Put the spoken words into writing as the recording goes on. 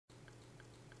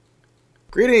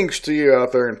Greetings to you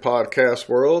out there in podcast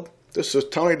world. This is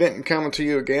Tony Denton coming to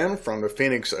you again from the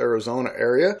Phoenix, Arizona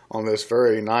area on this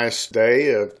very nice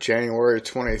day of January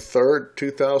 23rd,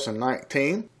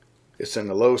 2019. It's in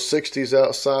the low 60s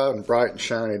outside and bright and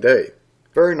shiny day.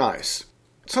 Very nice.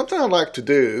 Something I'd like to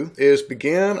do is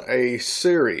begin a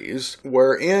series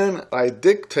wherein I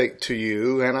dictate to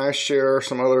you and I share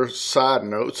some other side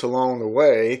notes along the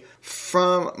way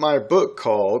from my book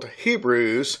called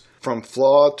Hebrews From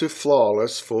Flawed to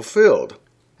Flawless Fulfilled.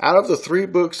 Out of the 3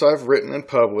 books I've written and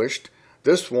published,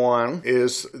 this one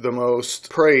is the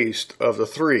most praised of the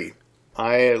 3.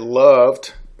 I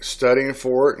loved studying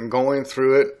for it and going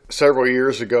through it several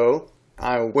years ago.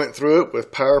 I went through it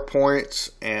with PowerPoints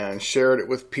and shared it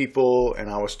with people, and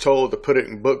I was told to put it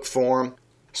in book form,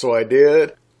 so I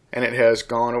did, and it has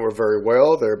gone over very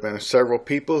well. There have been several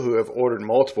people who have ordered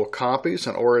multiple copies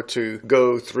in order to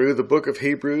go through the book of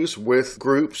Hebrews with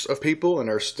groups of people in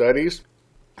their studies.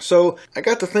 So I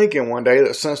got to thinking one day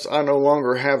that since I no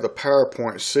longer have the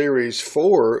PowerPoint series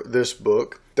for this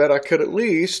book, that I could at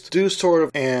least do sort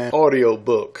of an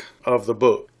audiobook of the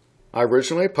book. I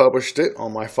originally published it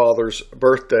on my father's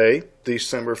birthday,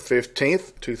 December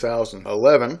 15th,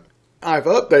 2011. I've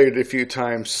updated it a few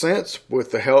times since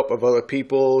with the help of other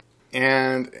people,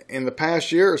 and in the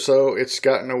past year or so, it's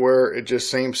gotten to where it just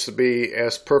seems to be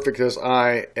as perfect as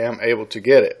I am able to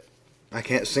get it. I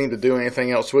can't seem to do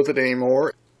anything else with it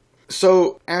anymore.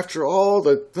 So after all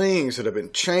the things that have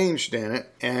been changed in it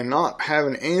and not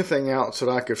having anything else that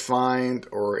I could find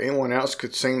or anyone else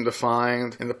could seem to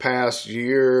find in the past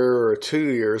year or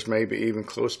 2 years, maybe even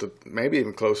close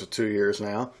to 2 years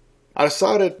now, I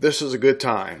decided this is a good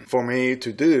time for me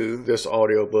to do this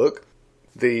audiobook.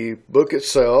 The book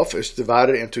itself is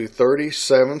divided into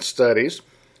 37 studies,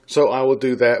 so I will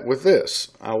do that with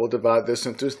this. I will divide this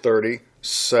into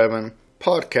 37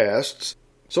 podcasts.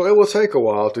 So it will take a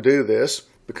while to do this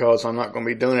because I'm not going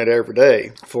to be doing it every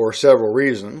day for several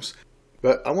reasons.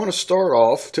 But I want to start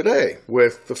off today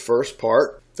with the first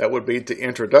part. That would be the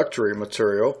introductory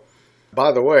material.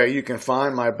 By the way, you can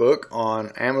find my book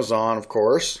on Amazon, of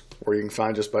course, where you can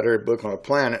find just about every book on the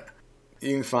planet.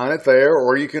 You can find it there,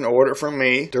 or you can order it from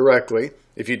me directly.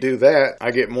 If you do that,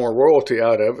 I get more royalty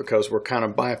out of it because we're kind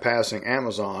of bypassing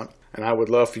Amazon. And I would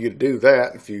love for you to do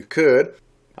that if you could.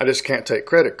 I just can't take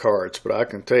credit cards, but I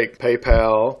can take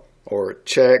PayPal or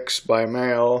checks by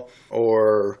mail,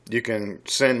 or you can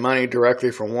send money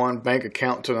directly from one bank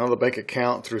account to another bank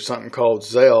account through something called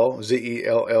Zelle,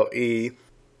 Z-E-L-L-E.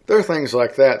 There are things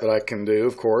like that I can do,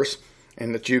 of course,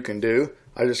 and that you can do.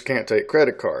 I just can't take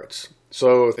credit cards.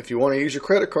 So if you want to use your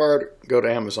credit card, go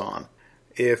to Amazon.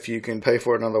 If you can pay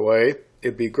for it another way,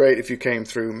 it'd be great if you came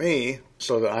through me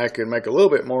so that I could make a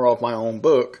little bit more off my own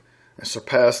book and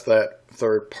surpass that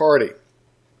third party.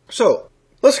 So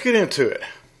let's get into it.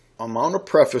 I'm on the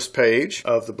preface page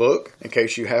of the book in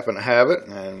case you happen to have it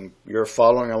and you're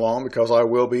following along, because I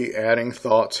will be adding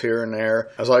thoughts here and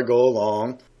there as I go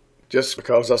along, just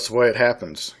because that's the way it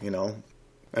happens, you know.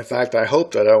 In fact, I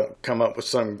hope that I don't come up with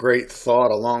some great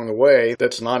thought along the way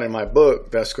that's not in my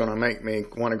book that's going to make me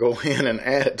want to go in and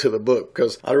add it to the book,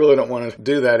 because I really don't want to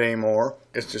do that anymore.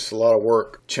 It's just a lot of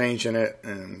work changing it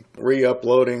and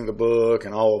re-uploading the book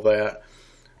and all of that.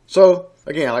 So,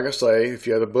 again, like I say, if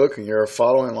you have the book and you're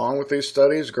following along with these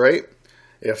studies, great.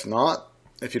 If not,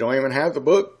 if you don't even have the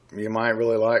book, you might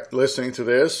really like listening to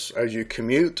this as you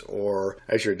commute or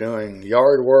as you're doing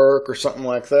yard work or something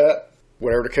like that,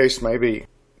 whatever the case may be.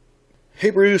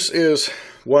 Hebrews is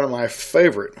one of my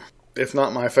favorite, if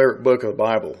not my favorite book of the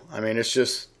Bible. I mean, it's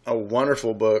just a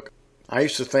wonderful book. I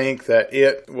used to think that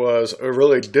it was a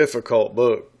really difficult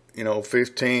book,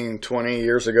 15, 20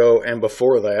 years ago and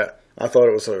before that. I thought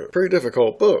it was a pretty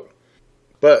difficult book.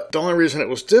 But the only reason it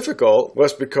was difficult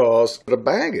was because of the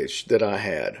baggage that I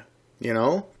had,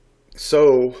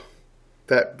 So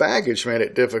that baggage made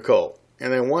it difficult.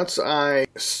 And then once I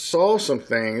saw some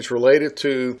things related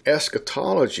to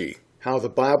eschatology, how the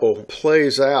Bible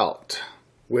plays out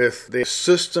with the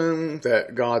system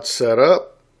that God set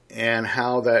up and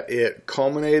how that it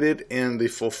culminated in the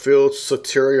fulfilled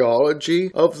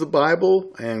soteriology of the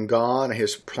Bible and God and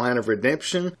His plan of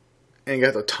redemption, and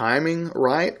got the timing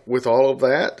right with all of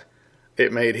that,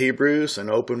 it made Hebrews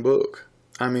an open book.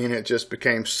 I mean, it just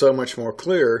became so much more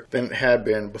clear than it had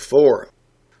been before.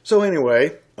 So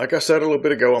anyway, like I said a little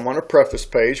bit ago, I'm on a preface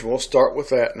page. We'll start with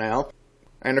that now.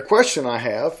 And the question I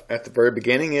have at the very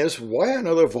beginning is, why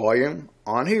another volume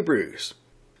on Hebrews?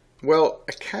 Well,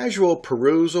 a casual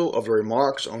perusal of the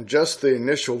remarks on just the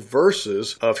initial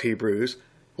verses of Hebrews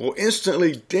will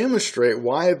instantly demonstrate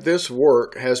why this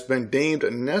work has been deemed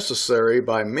necessary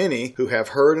by many who have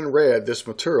heard and read this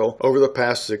material over the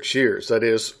past 6 years. That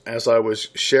is, as I was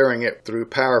sharing it through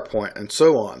PowerPoint and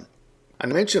so on. I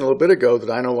mentioned a little bit ago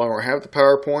that I no longer have the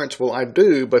PowerPoints. Well, I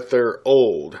do, but they're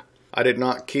old. I did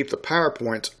not keep the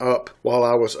PowerPoints up while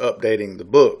I was updating the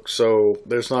book, so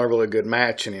there's not a really good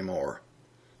match anymore.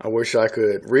 I wish I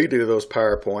could redo those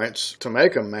PowerPoints to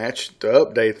make them match, to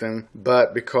update them,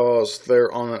 but because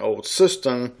they're on an old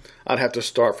system, I'd have to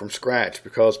start from scratch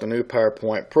because the new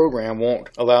PowerPoint program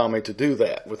won't allow me to do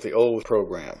that with the old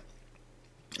program.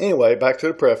 Anyway, back to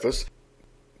the preface.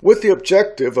 With the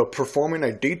objective of performing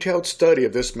a detailed study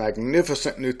of this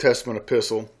magnificent New Testament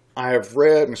epistle, I have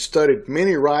read and studied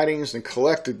many writings and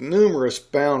collected numerous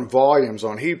bound volumes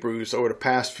on Hebrews over the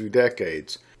past few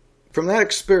decades. From that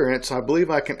experience, I believe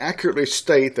I can accurately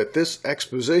state that this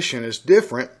exposition is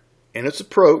different in its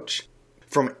approach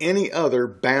from any other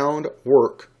bound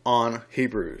work on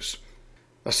Hebrews.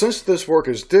 Now, since this work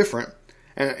is different,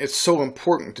 and it's so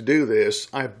important to do this,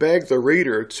 I beg the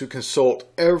reader to consult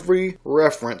every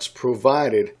reference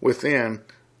provided within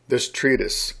this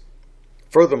treatise.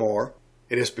 Furthermore,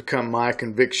 it has become my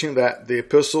conviction that the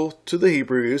Epistle to the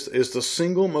Hebrews is the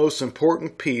single most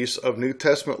important piece of New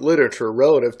Testament literature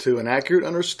relative to an accurate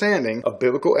understanding of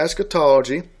biblical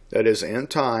eschatology, that is, end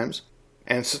times,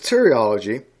 and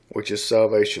soteriology, which is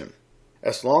salvation.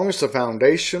 As long as the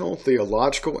foundational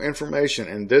theological information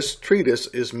in this treatise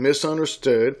is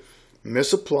misunderstood,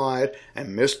 misapplied, and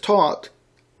mistaught,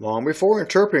 long before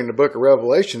interpreting the book of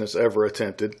Revelation is ever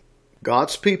attempted,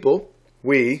 God's people,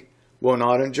 we, will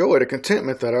not enjoy the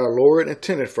contentment that our Lord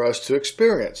intended for us to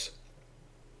experience.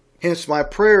 Hence, my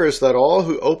prayer is that all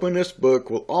who open this book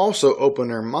will also open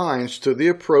their minds to the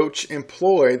approach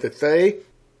employed, that they,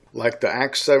 like the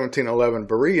Acts 17:11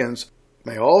 Bereans,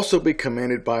 may also be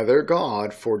commended by their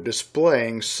God for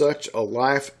displaying such a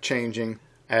life-changing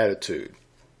attitude.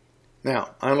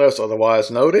 Now, unless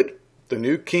otherwise noted, the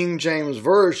New King James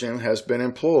Version has been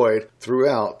employed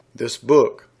throughout this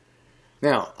book.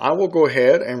 Now, I will go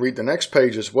ahead and read the next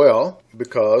page as well,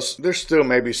 because there still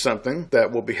may be something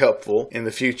that will be helpful in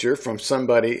the future from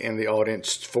somebody in the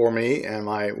audience for me and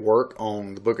my work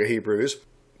on the book of Hebrews.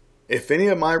 If any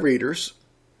of my readers,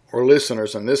 or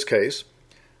listeners in this case,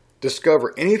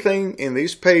 discover anything in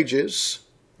these pages,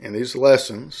 in these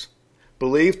lessons,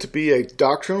 believed to be a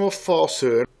doctrinal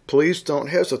falsehood, please don't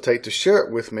hesitate to share it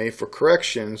with me for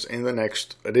corrections in the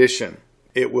next edition.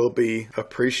 It will be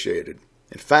appreciated.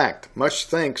 In fact, much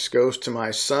thanks goes to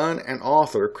my son and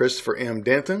author, Christopher M.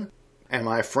 Denton, and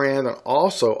my friend and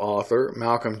also author,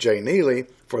 Malcolm J. Neely,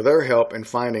 for their help in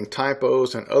finding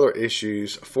typos and other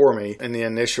issues for me in the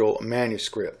initial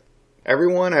manuscript.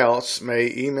 Everyone else may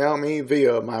email me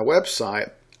via my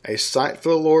website,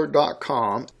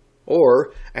 asiteforthelord.com,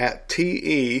 or at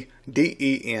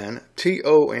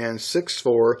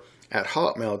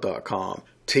tedenton64@hotmail.com,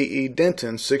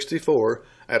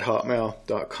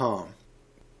 tedenton64@hotmail.com.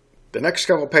 The next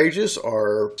couple pages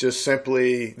are just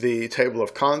simply the table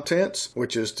of contents,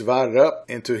 which is divided up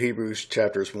into Hebrews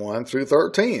chapters 1 through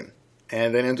 13,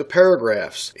 and then into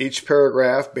paragraphs, each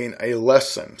paragraph being a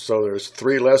lesson. So there's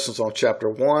 3 lessons on chapter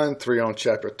 1, 3 on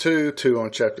chapter 2, 2 on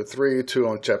chapter 3, 2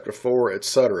 on chapter 4,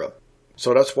 etc.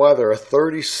 So that's why there are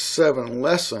 37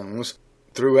 lessons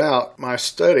throughout my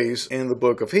studies in the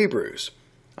book of Hebrews.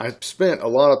 I spent a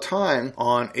lot of time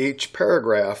on each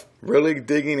paragraph, really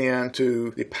digging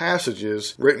into the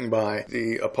passages written by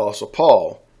the Apostle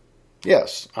Paul.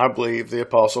 Yes, I believe the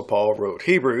Apostle Paul wrote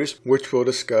Hebrews, which we'll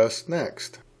discuss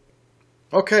next.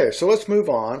 Okay, so let's move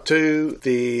on to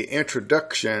the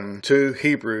introduction to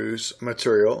Hebrews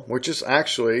material, which is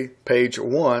actually page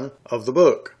 1 of the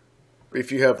book.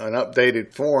 If you have an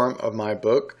updated form of my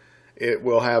book, it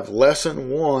will have lesson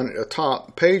 1 at the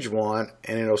top, page 1,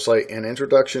 and it'll say an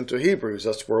introduction to Hebrews.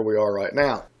 That's where we are right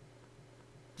now.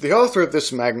 The author of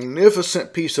this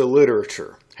magnificent piece of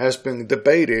literature has been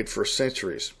debated for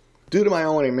centuries. Due to my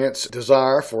own immense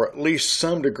desire for at least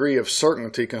some degree of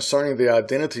certainty concerning the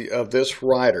identity of this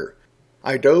writer,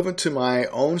 I dove into my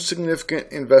own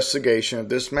significant investigation of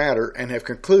this matter and have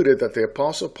concluded that the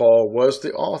Apostle Paul was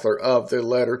the author of the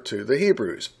letter to the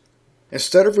Hebrews.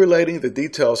 Instead of relating the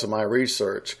details of my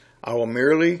research, I will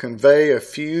merely convey a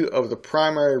few of the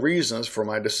primary reasons for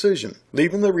my decision,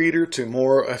 leaving the reader to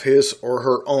more of his or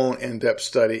her own in-depth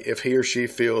study if he or she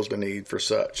feels the need for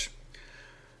such.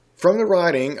 From the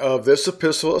writing of this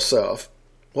epistle itself,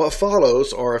 what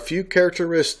follows are a few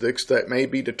characteristics that may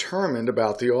be determined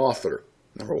about the author.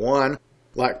 Number 1,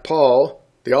 like Paul,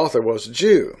 the author was a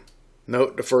Jew.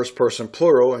 Note the first person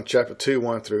plural in chapter 2,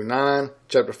 1 through 9,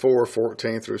 chapter 4,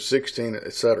 14 through 16,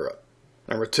 etc.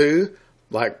 Number 2,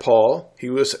 like Paul, he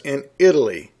was in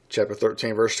Italy, chapter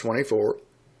 13, verse 24.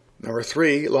 Number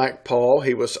 3, like Paul,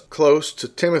 he was close to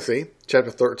Timothy,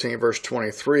 chapter 13, verse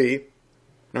 23.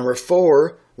 Number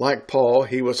 4, like Paul,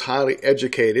 he was highly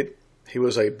educated. He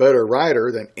was a better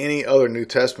writer than any other New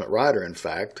Testament writer, in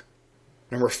fact.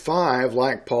 Number 5,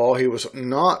 like Paul, he was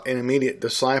not an immediate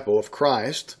disciple of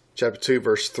Christ, chapter 2,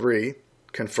 verse 3.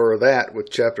 Confer that with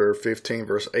chapter 15,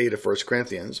 verse 8 of 1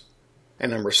 Corinthians.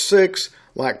 And number 6,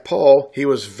 like Paul, he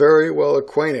was very well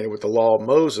acquainted with the law of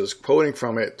Moses, quoting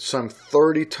from it some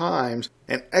 30 times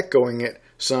and echoing it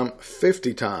some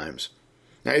 50 times.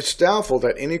 Now, it's doubtful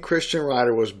that any Christian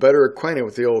writer was better acquainted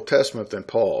with the Old Testament than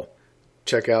Paul.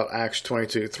 Check out Acts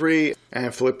 22:3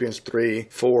 and Philippians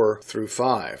 3:4 through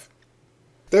 5.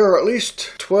 There are at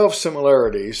least 12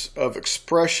 similarities of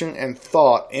expression and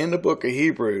thought in the book of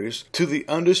Hebrews to the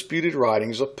undisputed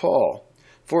writings of Paul.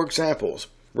 For examples,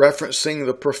 referencing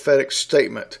the prophetic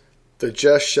statement, "The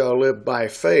just shall live by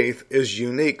faith," is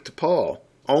unique to Paul,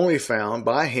 only found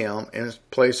by him in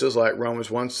places like Romans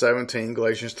 1:17,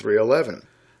 Galatians 3:11.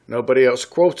 Nobody else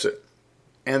quotes it.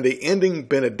 And the ending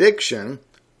benediction,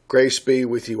 "Grace be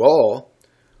with you all,"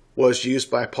 was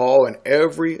used by Paul in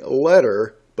every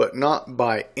letter, but not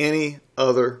by any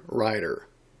other writer.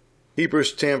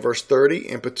 Hebrews 10 verse 30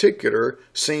 in particular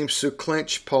seems to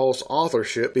clinch Paul's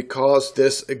authorship because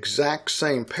this exact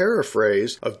same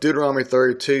paraphrase of Deuteronomy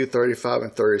 32, 35,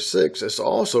 and 36 is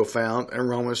also found in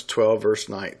Romans 12 verse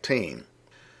 19.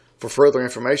 For further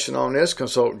information on this,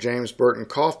 consult James Burton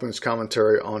Kaufman's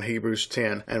commentary on Hebrews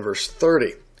 10 and verse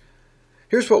 30.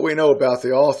 Here's what we know about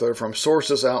the author from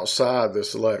sources outside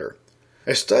this letter.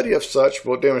 A study of such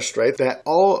will demonstrate that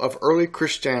all of early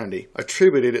Christianity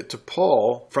attributed it to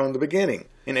Paul from the beginning.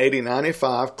 In AD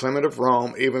 95, Clement of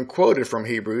Rome even quoted from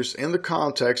Hebrews in the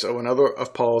context of another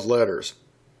of Paul's letters.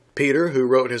 Peter, who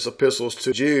wrote his epistles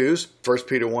to Jews, 1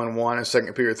 Peter 1:1 and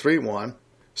 2 Peter 3:1,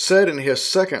 said in his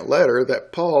second letter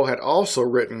that Paul had also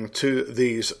written to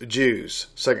these Jews,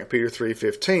 2 Peter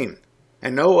 3:15,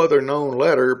 and no other known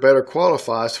letter better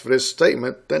qualifies for this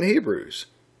statement than Hebrews.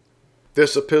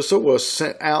 This epistle was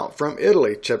sent out from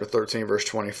Italy, chapter 13, verse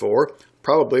 24,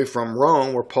 probably from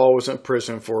Rome, where Paul was in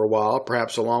prison for a while,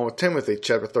 perhaps along with Timothy,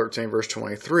 chapter 13, verse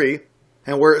 23,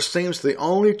 and where it seems the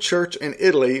only church in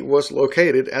Italy was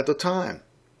located at the time.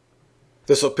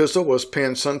 This epistle was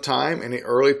penned sometime in the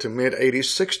early to mid-AD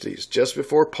 60s, just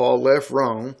before Paul left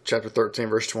Rome, chapter 13,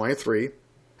 verse 23,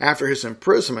 after his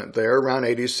imprisonment there around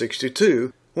AD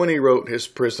 62, when he wrote his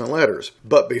prison letters,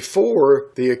 but before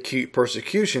the acute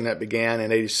persecution that began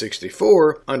in AD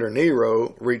 64 under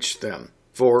Nero reached them.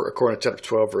 For, according to chapter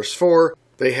 12, verse 4,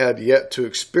 they had yet to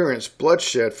experience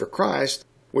bloodshed for Christ,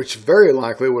 which very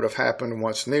likely would have happened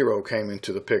once Nero came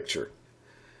into the picture.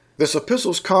 This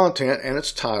epistle's content and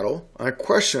its title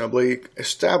unquestionably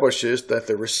establishes that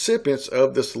the recipients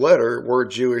of this letter were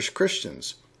Jewish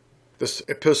Christians. This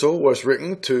epistle was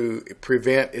written to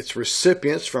prevent its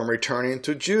recipients from returning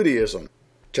to Judaism,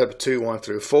 chapter 2, 1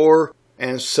 through 4,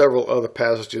 and several other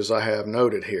passages I have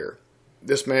noted here.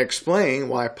 This may explain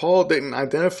why Paul didn't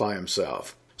identify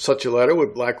himself. Such a letter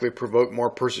would likely provoke more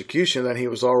persecution than he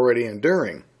was already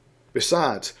enduring.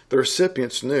 Besides, the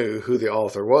recipients knew who the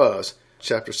author was,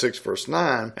 chapter 6, verse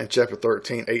 9, and chapter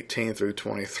 13, 18 through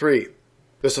 23.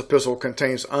 This epistle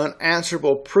contains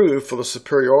unanswerable proof for the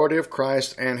superiority of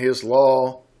Christ and his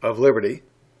law of liberty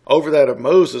over that of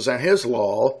Moses and his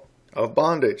law of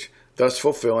bondage, thus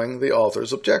fulfilling the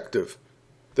author's objective.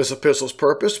 This epistle's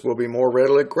purpose will be more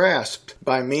readily grasped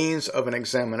by means of an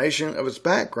examination of its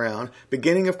background,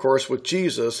 beginning, of course, with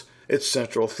Jesus, its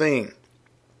central theme.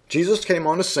 Jesus came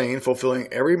on the scene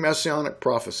fulfilling every messianic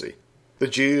prophecy. The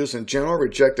Jews in general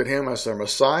rejected him as their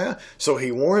Messiah, so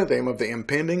he warned them of the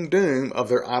impending doom of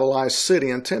their idolized city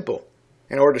and temple.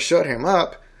 In order to shut him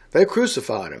up, they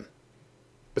crucified him.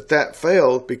 But that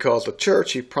failed because the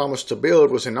church he promised to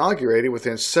build was inaugurated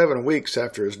within 7 weeks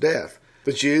after his death.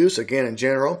 The Jews, again in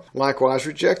general, likewise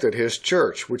rejected his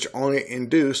church, which only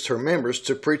induced her members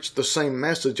to preach the same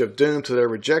message of doom to their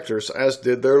rejectors as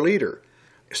did their leader.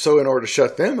 So in order to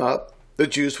shut them up, the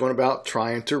Jews went about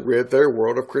trying to rid their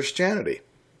world of Christianity.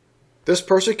 This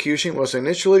persecution was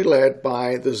initially led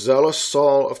by the zealous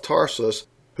Saul of Tarsus,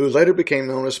 who later became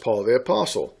known as Paul the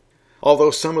Apostle.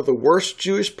 Although some of the worst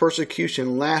Jewish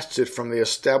persecution lasted from the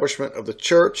establishment of the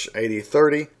church, AD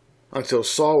 30, until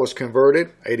Saul was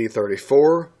converted, AD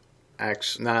 34,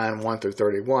 Acts 9, 1 through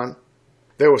 31,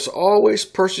 there was always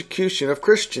persecution of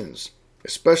Christians,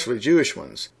 especially Jewish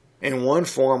ones. in one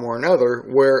form or another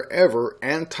wherever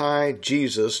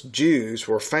anti-Jesus Jews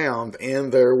were found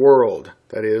in their world,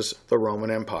 that is, the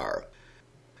Roman Empire.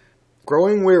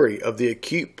 Growing weary of the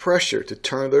acute pressure to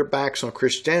turn their backs on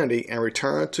Christianity and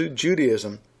return to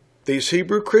Judaism, these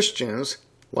Hebrew Christians,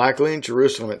 likely in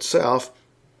Jerusalem itself,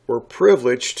 were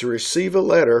privileged to receive a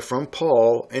letter from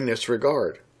Paul in this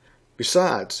regard.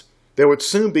 Besides, there would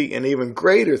soon be an even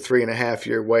greater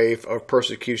 3.5-year wave of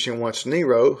persecution once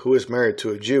Nero, who was married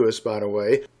to a Jewess, by the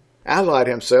way, allied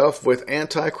himself with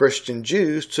anti-Christian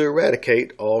Jews to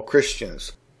eradicate all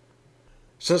Christians.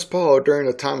 Since Paul, during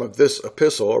the time of this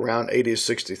epistle, around AD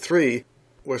 63,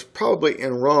 was probably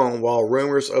in Rome while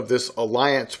rumors of this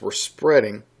alliance were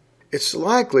spreading, it's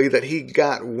likely that he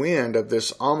got wind of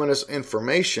this ominous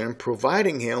information,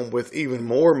 providing him with even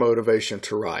more motivation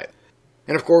to write.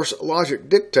 And of course, logic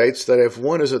dictates that if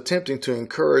one is attempting to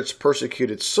encourage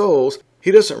persecuted souls,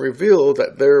 he doesn't reveal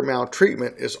that their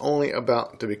maltreatment is only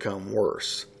about to become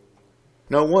worse.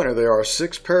 No wonder there are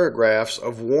 6 paragraphs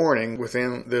of warning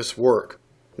within this work,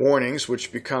 warnings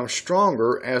which become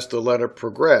stronger as the letter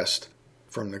progressed,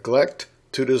 from neglect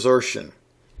to desertion.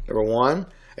 Number 1,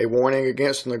 a warning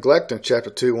against neglect in chapter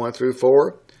 2, 1 through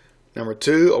 4. Number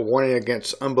 2, a warning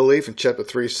against unbelief in chapter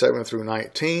 3, 7 through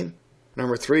 19.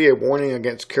 Number 3, a warning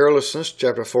against carelessness,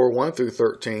 chapter 4, 1 through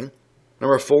 13.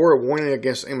 Number 4, a warning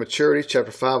against immaturity,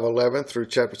 chapter 5, 11 through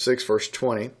chapter 6, verse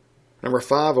 20. Number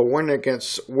 5, a warning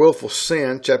against willful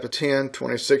sin, chapter 10,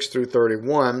 26 through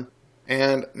 31.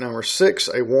 And number 6,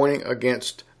 a warning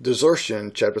against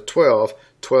desertion, chapter 12,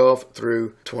 12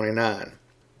 through 29.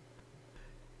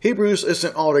 Hebrews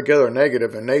isn't altogether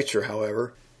negative in nature,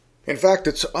 however. In fact,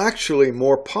 it's actually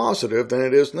more positive than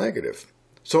it is negative.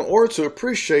 So in order to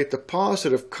appreciate the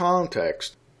positive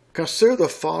context, consider the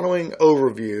following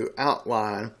overview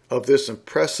outline of this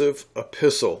impressive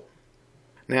epistle.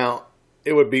 Now,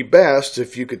 it would be best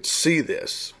if you could see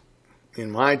this. In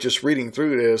my just reading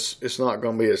through this, it's not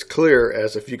going to be as clear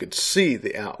as if you could see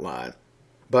the outline.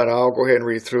 But I'll go ahead and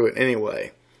read through it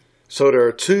anyway. So there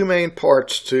are 2 main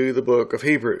parts to the book of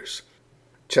Hebrews.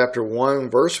 Chapter 1,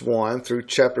 verse 1 through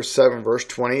chapter 7, verse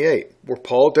 28, where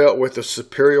Paul dealt with the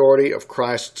superiority of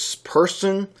Christ's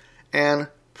person and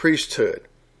priesthood.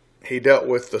 He dealt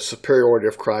with the superiority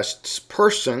of Christ's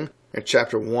person in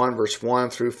chapter 1, verse 1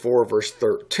 through 4, verse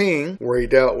 13, where he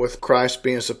dealt with Christ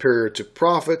being superior to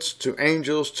prophets, to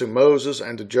angels, to Moses,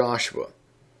 and to Joshua.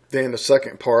 Then the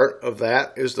second part of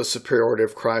that is the superiority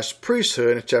of Christ's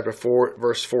priesthood in chapter 4,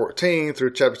 verse 14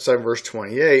 through chapter 7, verse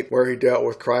 28, where he dealt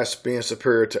with Christ being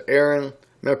superior to Aaron,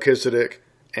 Melchizedek,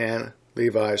 and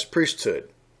Levi's priesthood.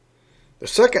 The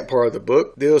second part of the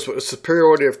book deals with the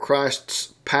superiority of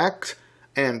Christ's pact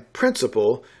and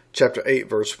principle, chapter 8,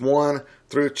 verse 1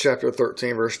 through chapter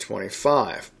 13, verse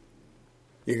 25.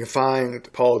 You can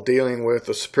find Paul dealing with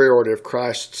the superiority of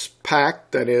Christ's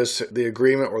pact, that is, the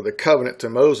agreement or the covenant to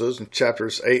Moses in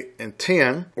chapters 8 and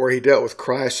 10, where he dealt with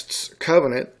Christ's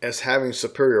covenant as having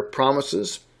superior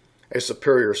promises, a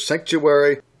superior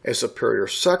sanctuary, a superior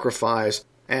sacrifice,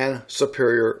 and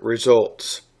superior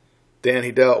results. Then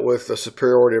he dealt with the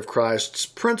superiority of Christ's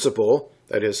principle,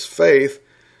 that is, faith,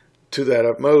 to that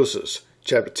of Moses.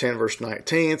 Chapter 10, verse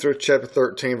 19 through chapter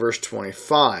 13, verse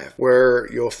 25,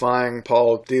 where you'll find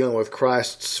Paul dealing with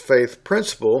Christ's faith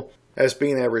principle as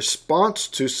being a response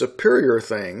to superior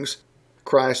things,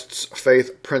 Christ's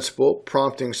faith principle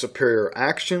prompting superior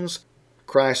actions,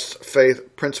 Christ's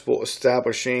faith principle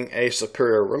establishing a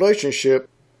superior relationship,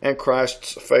 and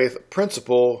Christ's faith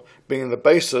principle being the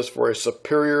basis for a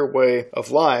superior way of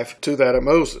life to that of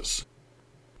Moses.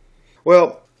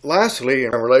 Well, lastly,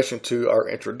 in relation to our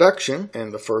introduction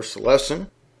in the first lesson,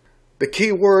 the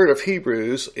key word of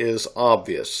Hebrews is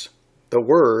obvious. The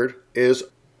word is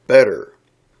better.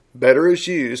 Better is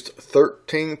used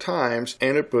 13 times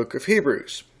in the book of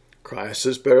Hebrews. Christ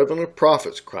is better than the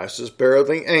prophets. Christ is better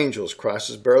than the angels. Christ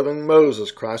is better than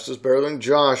Moses. Christ is better than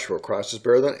Joshua. Christ is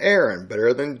better than Aaron.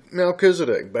 Better than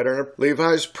Melchizedek. Better than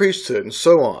Levi's priesthood, and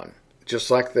so on, just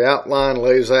like the outline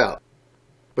lays out.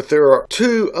 But there are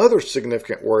 2 other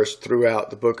significant words throughout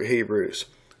the book of Hebrews.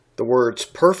 The words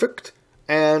perfect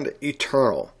and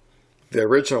eternal. The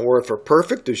original word for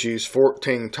perfect is used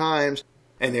 14 times,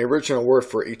 and the original word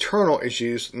for eternal is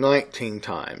used 19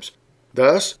 times.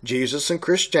 Thus, Jesus and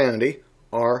Christianity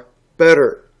are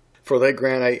better, for they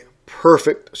grant a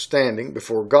perfect standing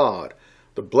before God,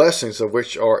 the blessings of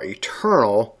which are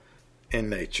eternal in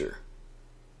nature.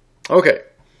 Okay.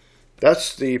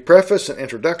 That's the preface and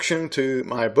introduction to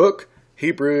my book,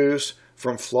 Hebrews,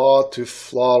 From Flawed to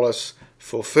Flawless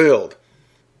Fulfilled.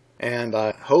 And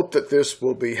I hope that this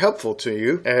will be helpful to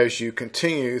you as you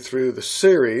continue through the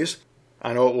series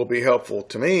I know it will be helpful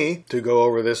to me to go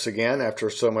over this again after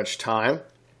so much time.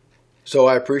 So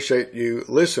I appreciate you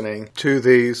listening to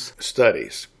these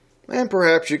studies. And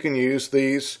perhaps you can use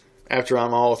these after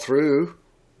I'm all through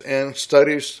in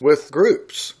studies with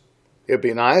groups. It'd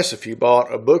be nice if you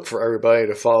bought a book for everybody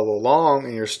to follow along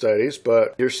in your studies,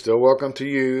 but you're still welcome to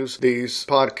use these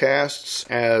podcasts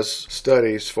as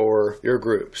studies for your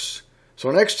groups.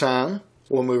 So next time,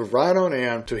 we'll move right on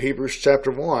in to Hebrews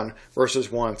chapter 1,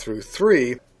 verses 1 through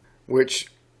 3, which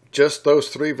just those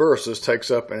 3 verses takes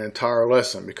up an entire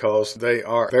lesson because they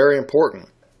are very important.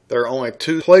 There are only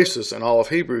 2 places in all of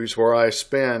Hebrews where I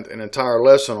spend an entire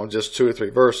lesson on just 2 or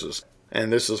 3 verses,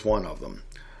 and this is one of them.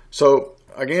 So,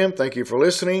 again, thank you for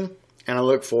listening, and I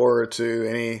look forward to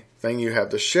anything you have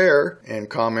to share in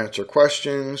comments or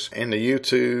questions in the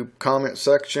YouTube comment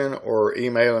section or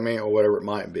emailing me or whatever it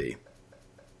might be.